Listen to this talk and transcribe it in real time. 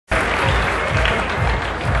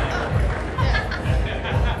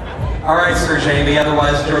All right, Sir Jamie,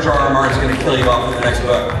 otherwise George R.R. Martin's going to kill you off with the next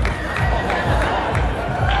book.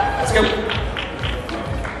 Let's go.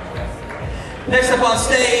 Next up on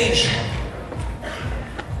stage,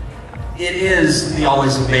 it is the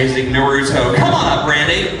always amazing Naruto. Come on up,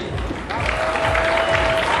 Randy.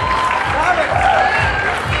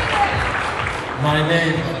 My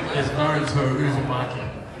name is Naruto Uzumaki,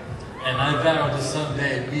 and I vow to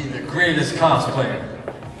someday be the greatest cosplayer.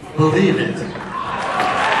 Believe it.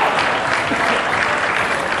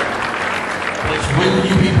 Which will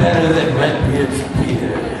you be better than Redbeard's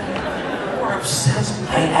beard? You're obsessed.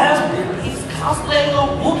 I have been. He's cosplaying a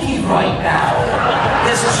Wookiee right now.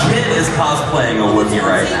 This kid is cosplaying a Wookiee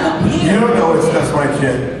right now. You don't know it's just my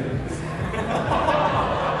kid.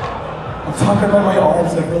 I'm talking about my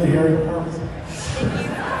arms that really hairy arms.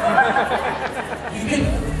 You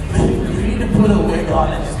need to put a wig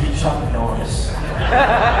on and just be Chuck Norris.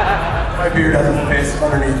 My beard has a face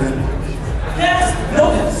underneath it. Yes! No,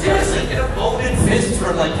 seriously, get a golden fist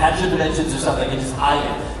for like catching dimensions or something and just hide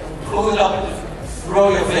it. Pull it up and just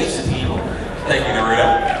throw your face at people. Thank you, Naruto.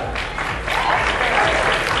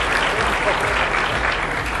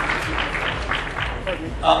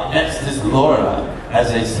 Up next is Laura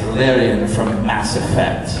as a Solarian from Mass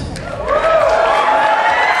Effect.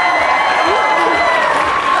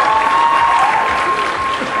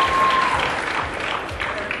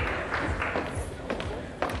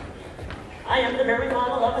 I am the very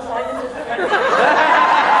model of a scientist.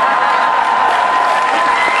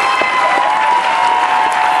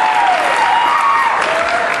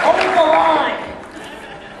 Hold the line.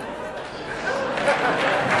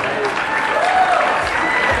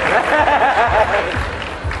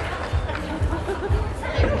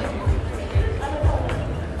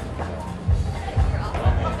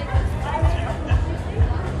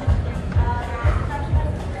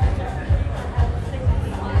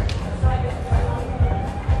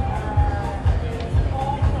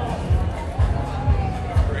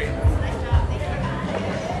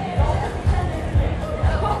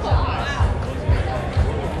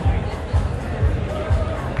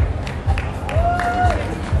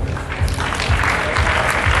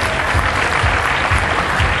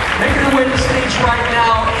 Right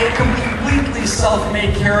now, a completely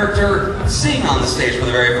self-made character singing on the stage for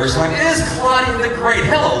the very first time is Claudia the Great.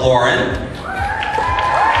 Hello, Lauren.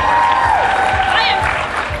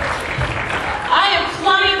 I am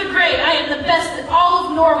Claudia the Great. I am the best that all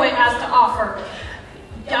of Norway has to offer.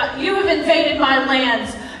 You have invaded my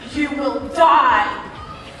lands. You will die.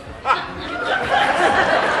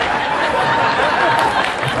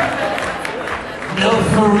 No,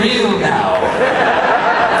 for real now.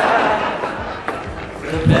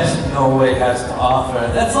 The best Norway has to offer.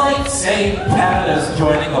 That's like saying Canada's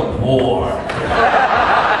joining a war.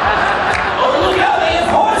 Oh, look out, they have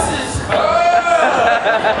horses!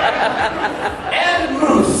 And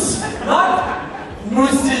moose. Not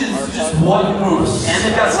mooses, just one moose. And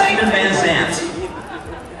they've got Steven Van Zandt.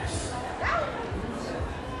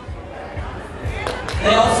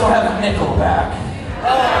 They also have Nickelback.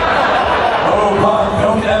 Oh, God,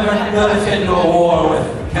 don't ever let us get into a war with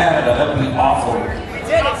Canada. That would be awful.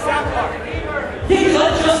 He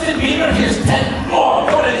let Justin Bieber, here's 10 more,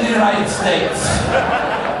 go to the United States.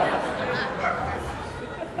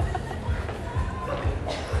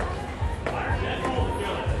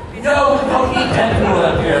 No, we don't need Deadpool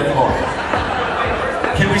up here anymore.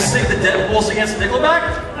 Can we sing the Deadpool's against Nickelback?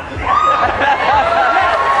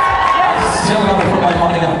 I'm still gonna put my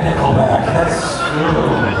money on Nickelback. That's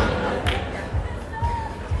true.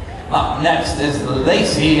 Up next is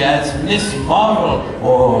Lacey as Miss Marvel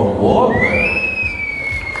or Warbird.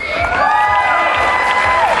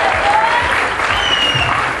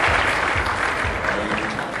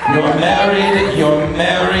 You're married, you're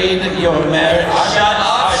married, you're married. Shut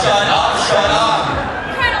up, shut up, shut up.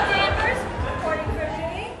 Colonel Danvers, reporting for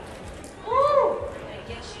duty. Woo! I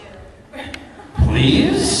get you.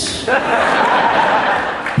 Please?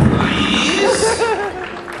 Please?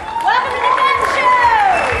 Welcome to the gun show!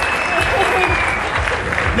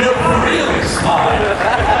 No, for real, smile.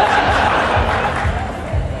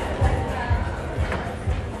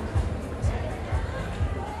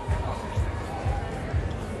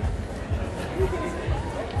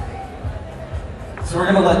 So we're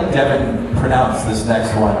gonna let Devin pronounce this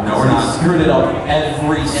next one. No, we're not. He screwed it up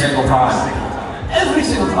every single time. Every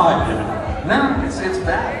single time, Devin. No, it's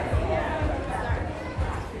bad.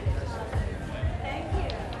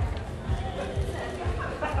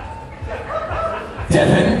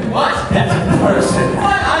 Devin? What? That's a person.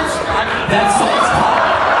 What? That's what it's called.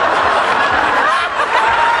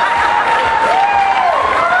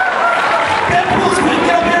 Deadpool's quick,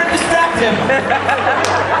 get up here and distract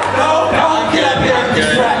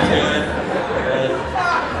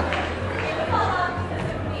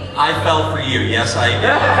Yes, I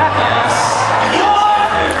know. Yes.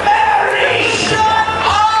 You're married! Shut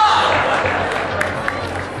up!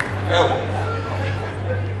 Oh.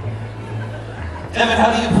 Evan, how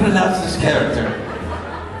do you pronounce this character?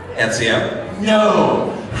 Ezio? No.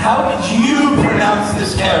 How did you pronounce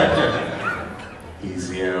this character?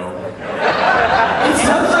 Ezio. It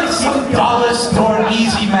sounds like some dollar store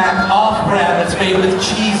Easy Mac off-brand that's made with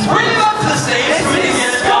cheese. Bring him up to the stage. This so we can is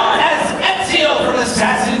get it Scott going. as Ezio from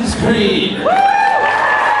Assassin's Creed.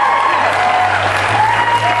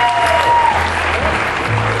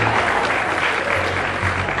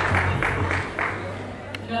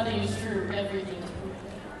 Nothing is true, everything is true.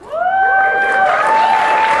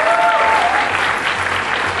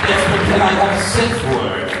 Yes, but can I have a safe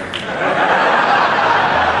word?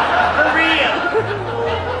 For real.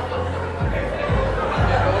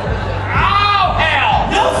 Oh, hell!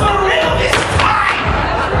 No, for real this time!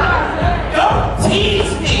 Don't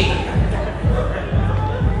tease me!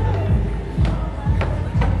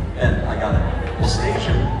 And I got it. We'll stage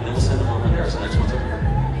him, and then we'll send him over there. So next one's over here.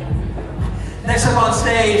 Next up on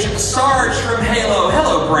stage, Sarge from Halo.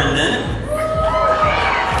 Hello, Brendan.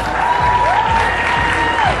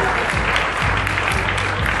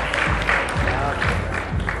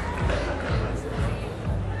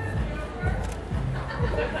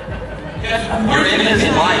 You're in his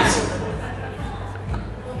light.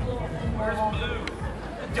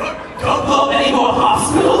 Don't blow any more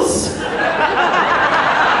hospitals!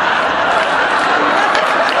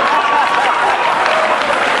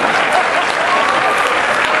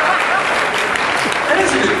 That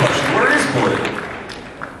is a good question. Where is Wood?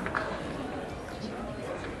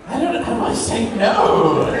 I don't know how do I say no.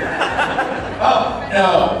 Oh, no.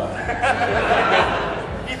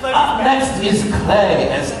 Up next is Clay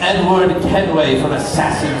as Edward Kenway from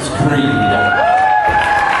Assassin's Creed.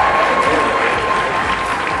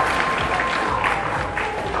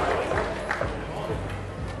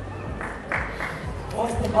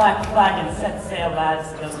 Hoist the black flag and set sail,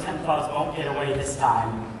 lads. Those Templars won't get away this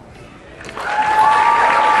time.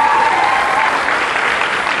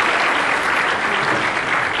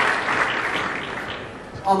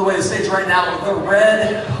 On the way to the stage right now, the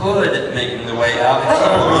Red Hood making the way out.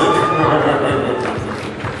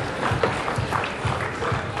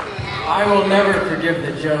 I will never forgive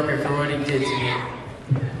the Joker for what he did to me.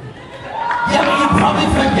 Yeah, but you'd probably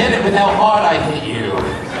forget it with how hard I hit you.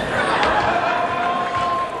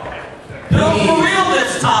 No, for real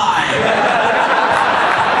this time!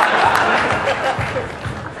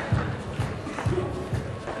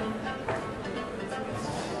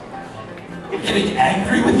 We're getting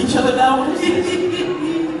angry with each other now? What is this?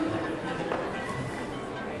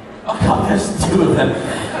 Oh God, there's two of them.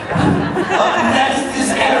 Up next is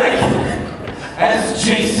Eric as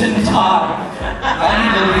Jason Todd. I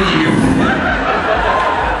need to leave.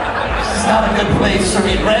 This is not a good place for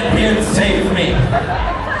me. Redbeard, save me.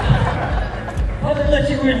 Well, they let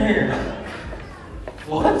you in here.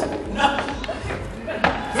 What? No.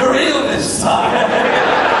 For real this time.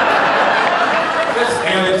 This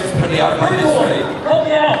Eric is pretty out of my misery. Help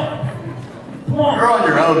me out. Come on. You're on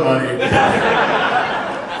your own, buddy.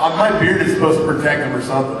 My beard is supposed to protect him or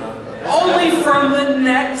something. Only from the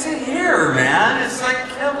neck to here, man. It's like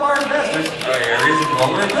Kevlar vest. There's areas of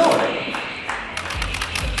vulnerability.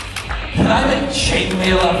 Can I make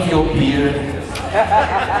chainmail out of your beard?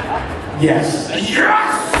 Yes.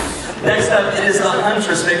 Yes! Next up, it is the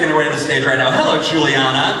Huntress making her way to the stage right now. Hello,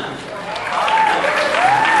 Juliana.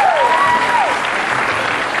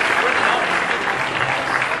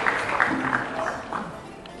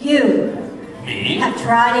 You Me? have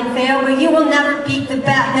tried and failed, but you will never beat the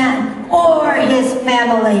Batman or his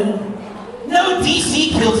family. No,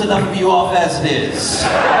 DC kills enough of you off as it is.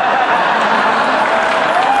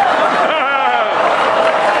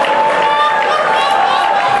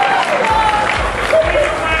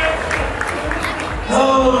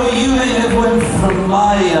 Oh, you may have went for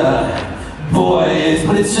my boys,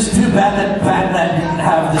 but it's just too bad that Batman didn't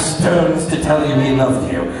have the stones to tell you he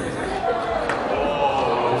loved you.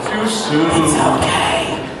 Too soon. It's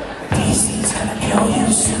okay. DC's gonna kill you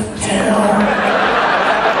soon too.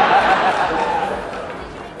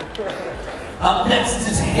 Up next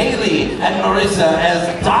is Haley and Marissa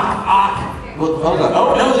as Doc Ock. Well, hold on.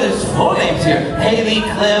 Oh no, there's four names here. Haley,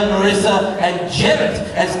 Claire, Marissa, and Jarrett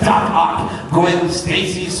as Doc Ock, Gwen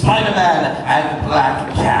Stacy, Spider-Man, and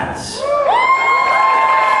Black Cat.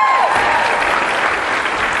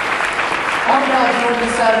 I'm glad you're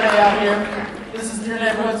this Saturday out here. This is your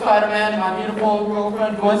neighborhood Spider-Man, my beautiful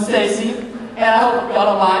girlfriend Gwen Stacy, and I hope y'all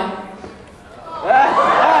don't mind.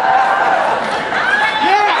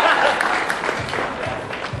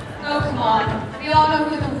 Oh, come on.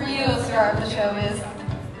 show is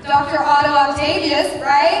Dr. Otto Octavius,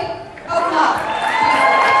 right? Oh, come on.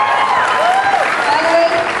 By the way,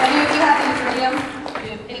 any of you have any tritium?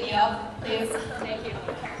 Hit me up, please. Thank you.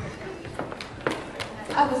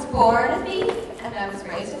 I was born a thief, and I was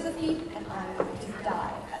raised as a thief, and I'm going to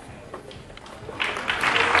die as a thief.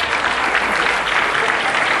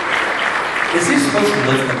 Is he supposed to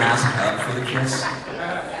lift the mask up for the kiss?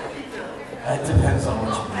 That depends on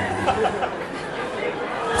what you mean.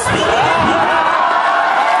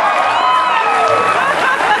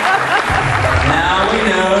 Now we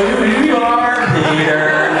know who you are, Peter.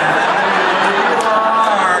 Now we know who you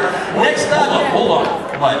are. Next up, Hold on.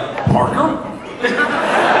 What, Parker?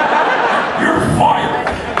 You're fired.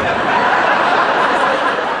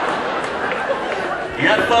 you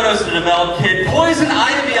got photos to develop, kid. Poison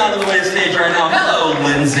Ivy on the way to stage right now. Hello,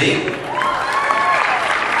 Lindsay.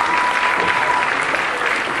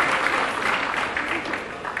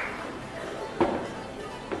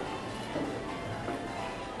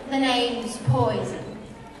 The name's Poison.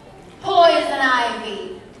 Poison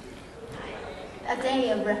Ivy. A day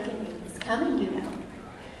of reckoning is coming, you know.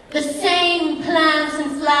 The same plants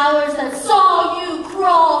and flowers that saw you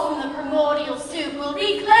crawl from the primordial soup will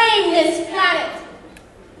reclaim this planet.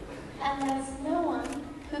 And there's no one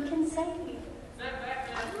who can save you.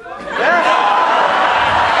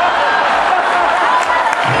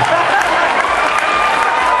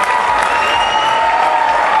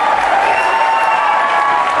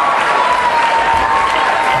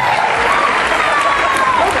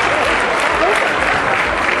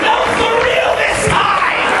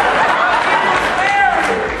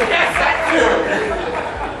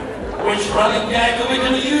 Which running gag are we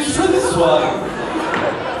going to use for this one?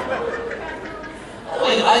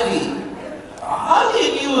 Wait, Ivy, how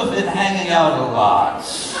can you have been hanging out a lot?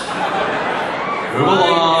 Move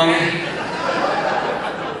along.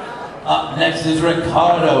 Up next is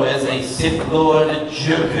Ricardo as a Sith Lord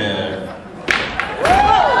Joker.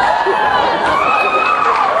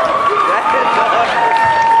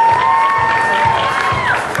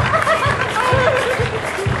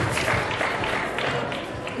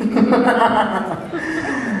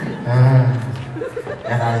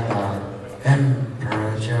 And I thought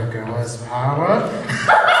Emperor Joker was power.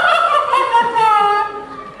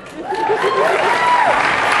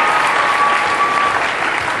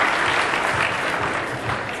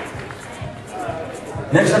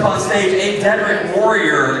 Next up on stage, a Dedrick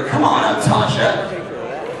warrior. Come on up, Tasha.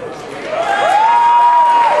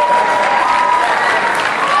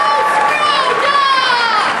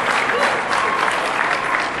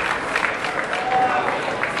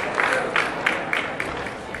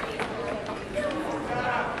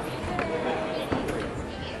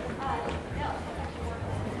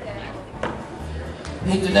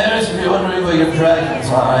 Hey, Daenerys, if you're wondering where your dragons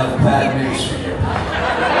are, I have bad news for you.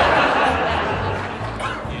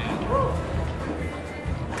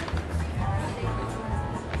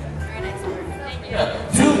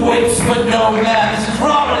 Doom waits for no man. This is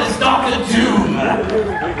Robert as Dr. Doom.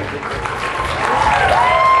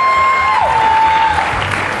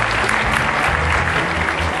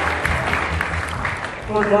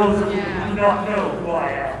 For those of you who do not know who I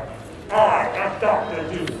am Dr.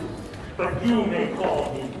 Doom. But you may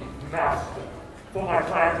call me Master, for my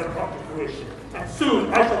plans have come to fruition, and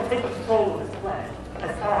soon I shall take control of this planet,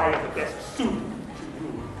 as I am the best suited to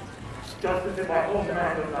rule. Just as in my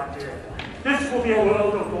homeland of Nigeria, this will be a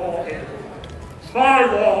world of law and order. My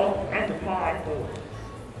law and my order.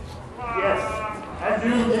 Yes, a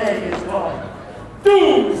new day is gone.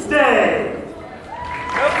 Doomsday!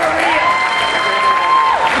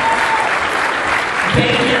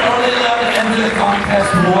 Came here only allowed to enter the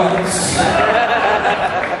contest once.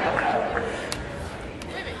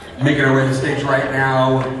 Making her way to the stage right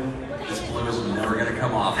now. This blue is never going to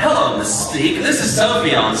come off. Hello, Mystique. This is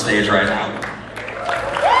Sophie on stage right now.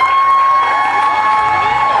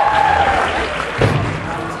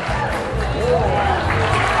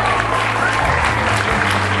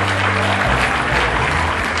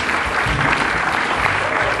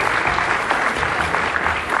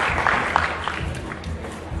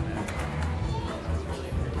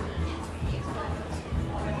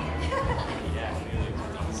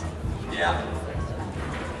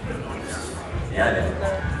 Yeah, I did.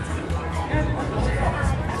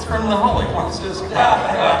 It's from the hallway. Come on, let's do this.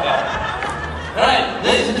 Alright,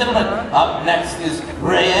 ladies and gentlemen, up next is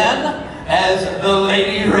Rayanne as the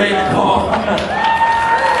Lady Raincorn.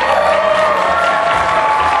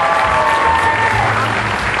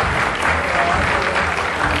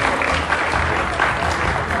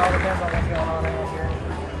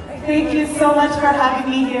 Thank you so much for having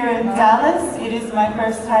me here in Dallas. It is is my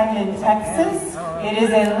first time in Texas. It is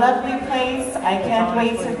a lovely place. I can't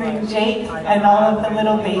wait to bring Jake and all of the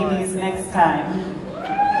little babies next time.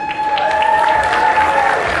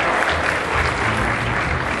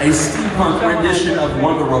 A steampunk rendition of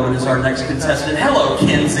Wonder Woman is our next contestant. Hello,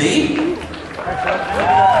 Kinsey.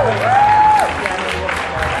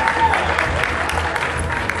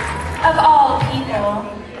 Of all people,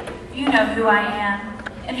 you know who I am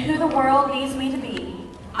and who the world needs me to be.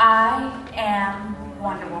 I am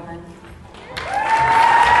Wonder Woman.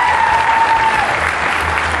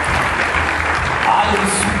 I am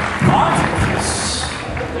Spartacus.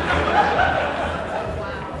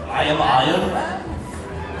 I am Iron Man.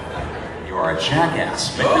 You are a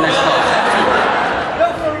jackass. Make the next call. Go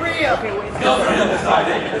for real. Go for real this time.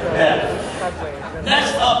 Yeah.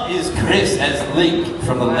 Next up is Chris as Link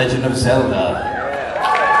from The Legend of Zelda.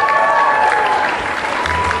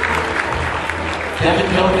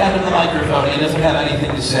 Devin, don't have him the microphone. He doesn't have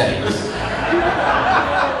anything to say.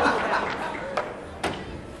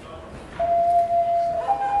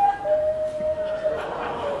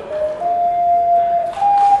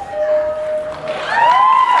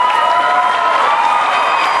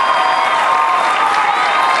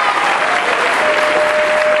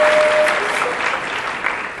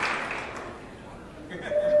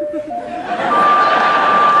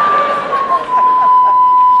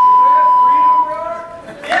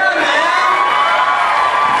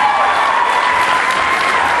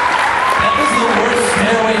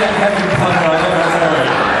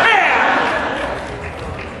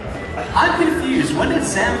 I'm confused. When did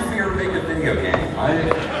Zamfir make a video game?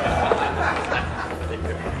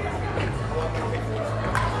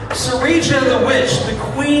 Sarija the Witch, the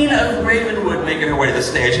Queen of Ravenwood, making her way to the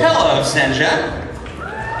stage. Hello, Senja.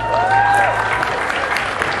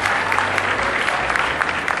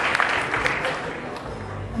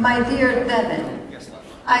 My dear Devin,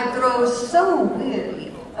 I grow so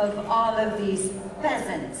weary of all of these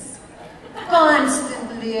peasants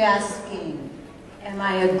constantly asking, am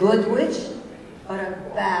I a good witch or a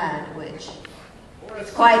bad witch?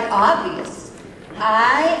 It's quite obvious.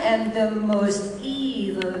 I am the most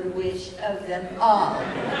evil witch of them all.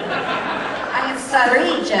 I am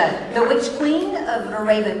Sarija, the Witch Queen of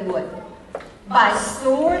Ravenwood. By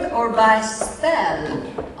sword or by spell,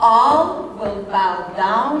 all will bow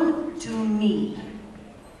down to me.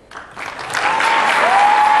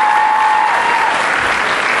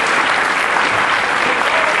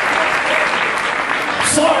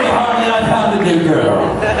 Sorry, Harley, I found a new girl.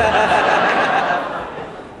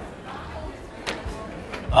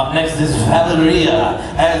 Up next is Valeria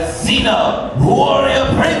as Xena, Warrior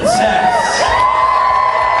Princess.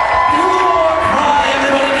 Do the war cry,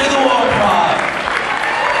 everybody do the war cry.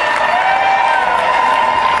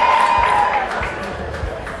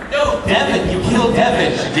 No, Devin, you killed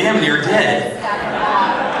Devin. Damn, you're dead.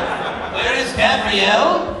 Where is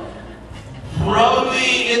Gabrielle?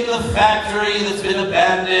 Probably in the factory that's been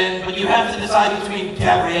abandoned, but you have to decide between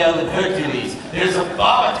Gabrielle and Hercules. There's a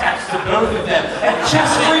bomb attached to both of them, and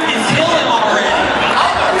just freaking kill him already!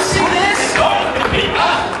 I've never seen this! It's going to be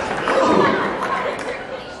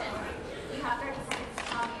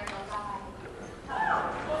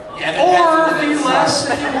Or be less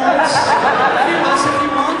if he wants. Be less if he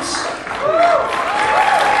wants.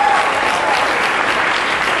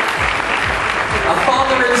 A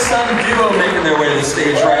father and son duo making their way to the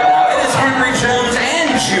stage right now. It is Henry Jones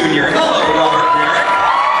and Jr. Hello, Robert Merrick.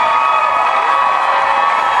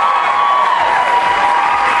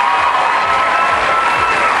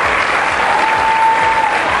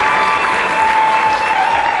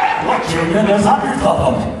 Look, Junior, there's hundreds of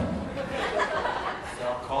them.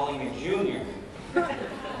 Stop calling me Junior.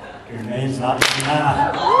 Your name's not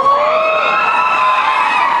Gina.